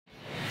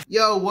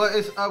Yo, what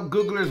is up,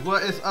 Googlers?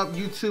 What is up,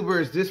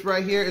 YouTubers? This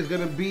right here is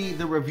gonna be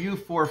the review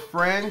for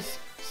Friends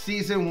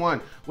Season 1.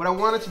 What I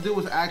wanted to do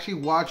was actually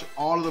watch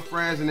all of the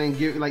Friends and then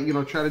give, like, you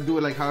know, try to do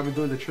it like how I've been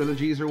doing the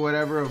trilogies or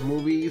whatever of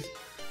movies.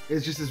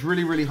 It's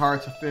really, really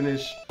hard to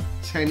finish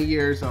 10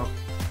 years of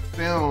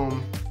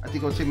film. I think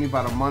it'll take me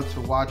about a month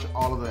to watch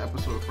all of the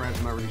episodes of Friends.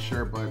 I'm not really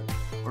sure, but,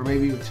 or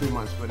maybe even 2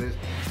 months, but it's,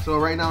 so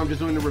right now I'm just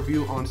doing the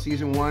review on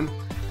Season 1.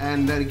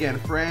 And then again,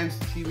 Friends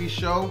TV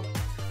show.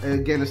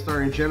 Again, it's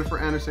starring Jennifer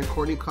Aniston,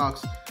 Courtney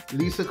Cox,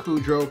 Lisa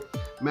Kudrow,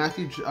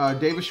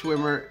 David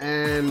Schwimmer,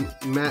 and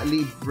Matt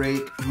Lee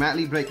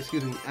Blake,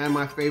 excuse me, and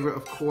my favorite,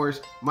 of course,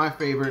 my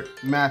favorite,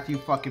 Matthew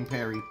fucking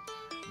Perry.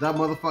 That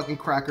motherfucking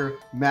cracker,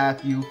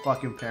 Matthew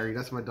fucking Perry.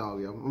 That's my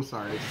dog, yo. I'm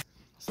sorry.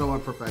 It's so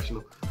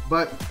unprofessional.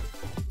 But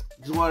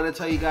just wanted to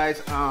tell you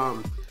guys,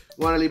 want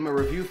to leave my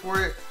review for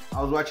it.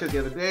 I was watching it the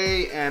other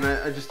day, and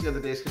I just the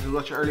other day, because I was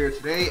watching it earlier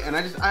today, and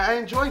I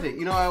enjoyed it.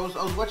 You know, I was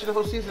watching the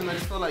whole season, and I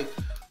just felt like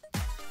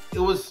it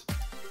was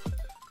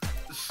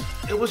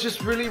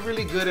just really,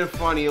 really good and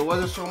funny. It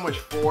wasn't so much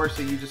forced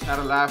that you just had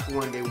to laugh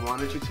when they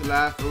wanted you to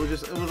laugh. It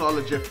was all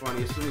legit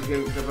funny. As soon as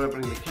getting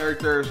developing the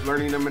characters,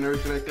 learning them and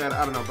everything like that.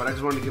 I don't know, but I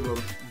just wanted to give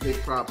them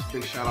big props,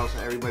 big shout outs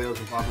to everybody that was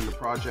involved in the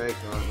project,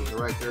 the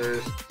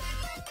directors,